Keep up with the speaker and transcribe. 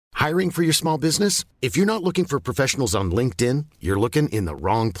Hiring for your small business? If you're not looking for professionals on LinkedIn, you're looking in the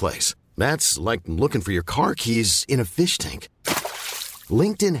wrong place. That's like looking for your car keys in a fish tank.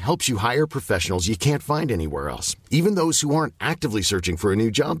 LinkedIn helps you hire professionals you can't find anywhere else, even those who aren't actively searching for a new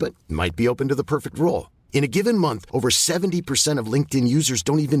job but might be open to the perfect role. In a given month, over 70% of LinkedIn users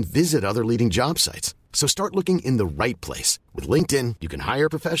don't even visit other leading job sites. So start looking in the right place. With LinkedIn, you can hire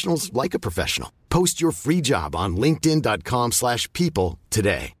professionals like a professional. Post your free job on linkedin.com/people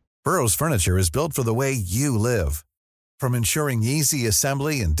today. Burrow's furniture is built for the way you live. From ensuring easy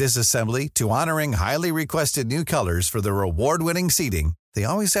assembly and disassembly to honoring highly requested new colors for their award-winning seating, they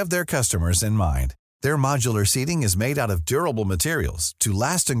always have their customers in mind. Their modular seating is made out of durable materials to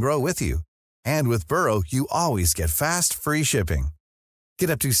last and grow with you. And with Burrow, you always get fast, free shipping.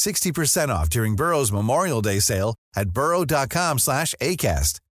 Get up to 60% off during Burrow's Memorial Day sale at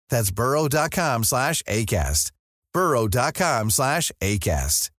burrow.com/ACAST. That's burrow.com/ACAST.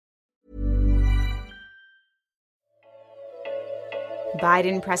 burrow.com/ACAST.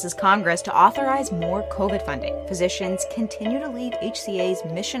 Biden presses Congress to authorize more COVID funding. Physicians continue to leave HCA's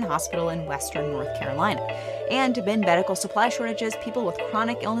Mission Hospital in Western North Carolina. And amid medical supply shortages, people with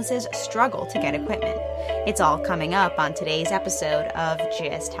chronic illnesses struggle to get equipment. It's all coming up on today's episode of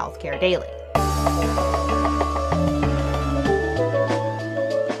GIST Healthcare Daily.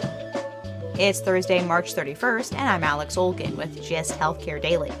 It's Thursday, March 31st, and I'm Alex Olgin with GIST Healthcare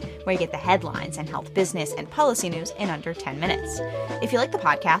Daily, where you get the headlines and health business and policy news in under 10 minutes. If you like the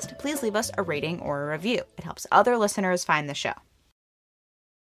podcast, please leave us a rating or a review. It helps other listeners find the show.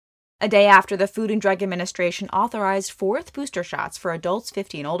 A day after the Food and Drug Administration authorized fourth booster shots for adults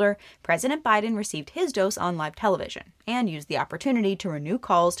 50 and older, President Biden received his dose on live television and used the opportunity to renew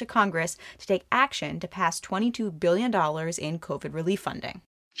calls to Congress to take action to pass $22 billion in COVID relief funding.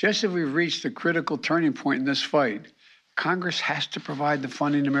 Just as we've reached a critical turning point in this fight, Congress has to provide the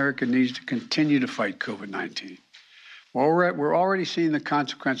funding America needs to continue to fight COVID-19. We're already seeing the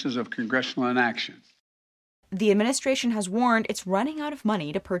consequences of congressional inaction. The administration has warned it's running out of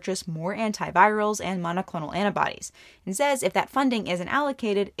money to purchase more antivirals and monoclonal antibodies, and says if that funding isn't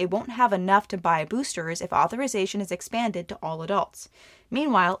allocated, it won't have enough to buy boosters if authorization is expanded to all adults.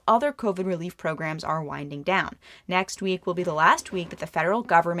 Meanwhile, other COVID relief programs are winding down. Next week will be the last week that the federal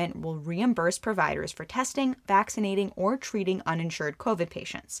government will reimburse providers for testing, vaccinating, or treating uninsured COVID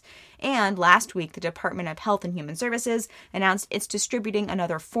patients. And last week, the Department of Health and Human Services announced it's distributing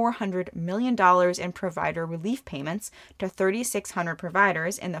another $400 million in provider relief payments to 3,600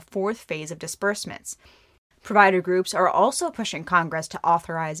 providers in the fourth phase of disbursements. Provider groups are also pushing Congress to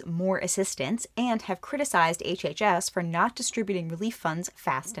authorize more assistance and have criticized HHS for not distributing relief funds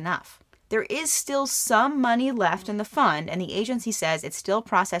fast enough. There is still some money left in the fund, and the agency says it's still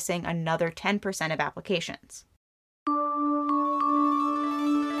processing another 10% of applications.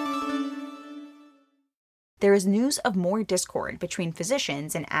 There is news of more discord between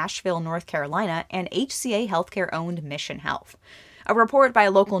physicians in Asheville, North Carolina, and HCA Healthcare-owned Mission Health. A report by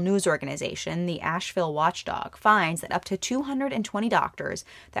a local news organization, the Asheville Watchdog, finds that up to 220 doctors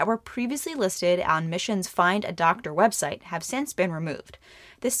that were previously listed on Mission's Find a Doctor website have since been removed.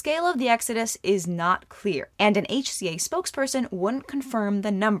 The scale of the exodus is not clear, and an HCA spokesperson wouldn't confirm the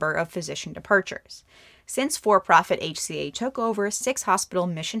number of physician departures. Since for-profit HCA took over 6-hospital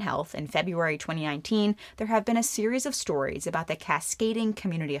Mission Health in February 2019, there have been a series of stories about the cascading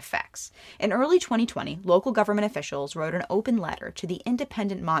community effects. In early 2020, local government officials wrote an open letter to the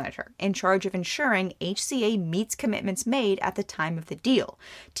Independent Monitor in charge of ensuring HCA meets commitments made at the time of the deal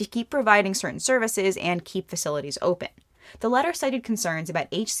to keep providing certain services and keep facilities open. The letter cited concerns about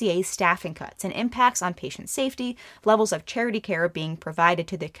HCA's staffing cuts and impacts on patient safety, levels of charity care being provided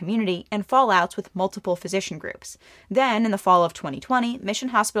to the community, and fallouts with multiple physician groups. Then, in the fall of 2020, Mission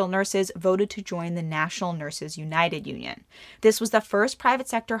Hospital nurses voted to join the National Nurses United Union. This was the first private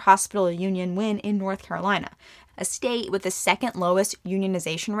sector hospital union win in North Carolina, a state with the second lowest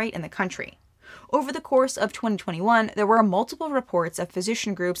unionization rate in the country. Over the course of 2021, there were multiple reports of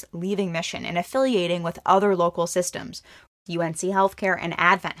physician groups leaving Mission and affiliating with other local systems, UNC Healthcare and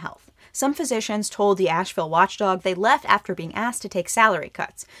Advent Health. Some physicians told the Asheville Watchdog they left after being asked to take salary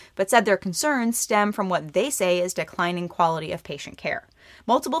cuts, but said their concerns stem from what they say is declining quality of patient care.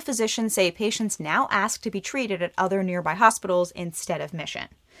 Multiple physicians say patients now ask to be treated at other nearby hospitals instead of Mission.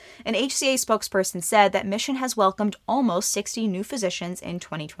 An HCA spokesperson said that Mission has welcomed almost 60 new physicians in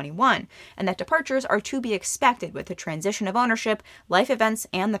 2021, and that departures are to be expected with the transition of ownership, life events,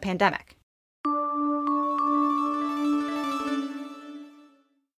 and the pandemic.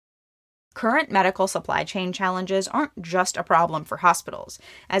 Current medical supply chain challenges aren't just a problem for hospitals.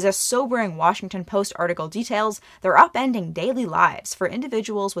 As a sobering Washington Post article details, they're upending daily lives for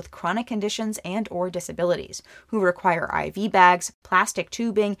individuals with chronic conditions and/or disabilities who require IV bags, plastic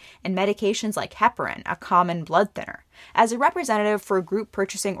tubing, and medications like heparin, a common blood thinner. As a representative for group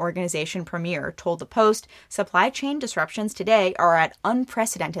purchasing organization Premier told the Post, supply chain disruptions today are at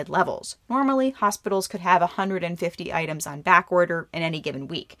unprecedented levels. Normally, hospitals could have 150 items on backorder in any given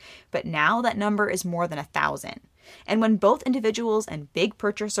week, but now that number is more than 1,000. And when both individuals and big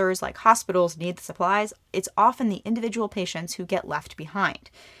purchasers like hospitals need the supplies, it's often the individual patients who get left behind.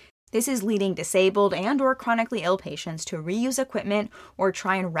 This is leading disabled and/or chronically ill patients to reuse equipment or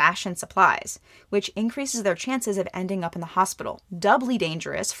try and ration supplies, which increases their chances of ending up in the hospital. Doubly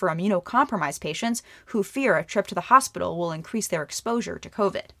dangerous for immunocompromised patients who fear a trip to the hospital will increase their exposure to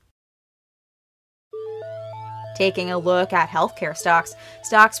COVID. Taking a look at healthcare stocks,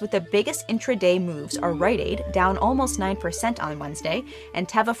 stocks with the biggest intraday moves are Rite Aid, down almost 9% on Wednesday, and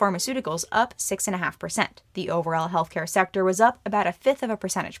Teva Pharmaceuticals up 6.5%. The overall healthcare sector was up about 1/5 of a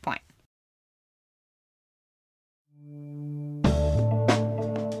percentage point.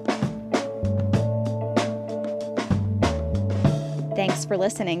 Thanks for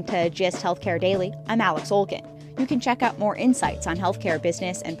listening to GIST Healthcare Daily. I'm Alex Olkin. You can check out more insights on healthcare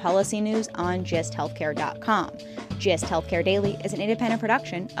business and policy news on gisthealthcare.com. GIST Healthcare Daily is an independent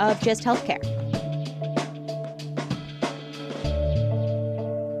production of GIST Healthcare.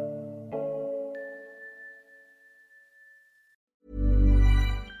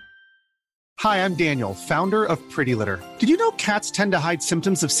 Hi, I'm Daniel, founder of Pretty Litter. Did you know cats tend to hide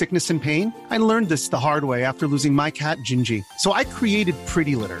symptoms of sickness and pain? I learned this the hard way after losing my cat, Gingy. So I created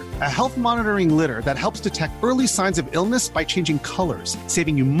Pretty Litter, a health monitoring litter that helps detect early signs of illness by changing colors,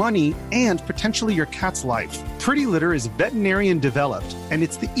 saving you money and potentially your cat's life. Pretty Litter is veterinarian developed, and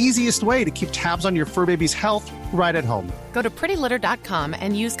it's the easiest way to keep tabs on your fur baby's health right at home. Go to prettylitter.com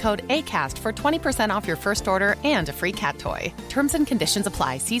and use code ACAST for 20% off your first order and a free cat toy. Terms and conditions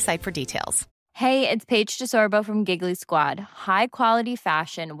apply. See site for details. Hey, it's Paige DeSorbo from Giggly Squad. High quality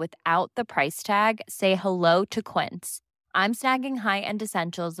fashion without the price tag. Say hello to Quince. I'm snagging high-end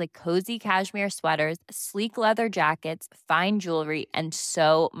essentials like cozy cashmere sweaters, sleek leather jackets, fine jewelry, and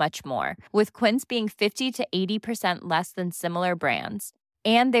so much more. With Quince being 50 to 80% less than similar brands.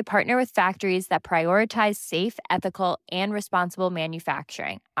 And they partner with factories that prioritize safe, ethical, and responsible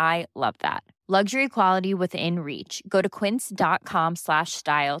manufacturing. I love that. Luxury quality within reach. Go to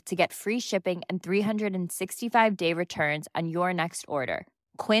quince.com/style to get free shipping and 365-day returns on your next order.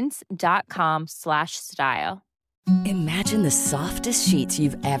 Quince.com/style. Imagine the softest sheets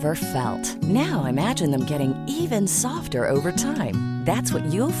you've ever felt. Now imagine them getting even softer over time. That's what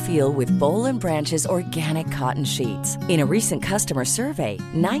you'll feel with Boll & Branch's organic cotton sheets. In a recent customer survey,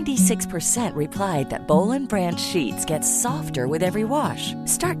 96% replied that Boll & Branch sheets get softer with every wash.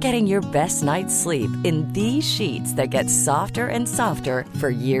 Start getting your best night's sleep in these sheets that get softer and softer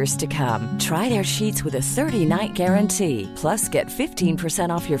for years to come. Try their sheets with a 30-night guarantee. Plus, get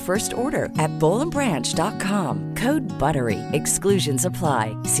 15% off your first order at bollandbranch.com. Code BUTTERY. Exclusions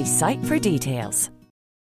apply. See site for details.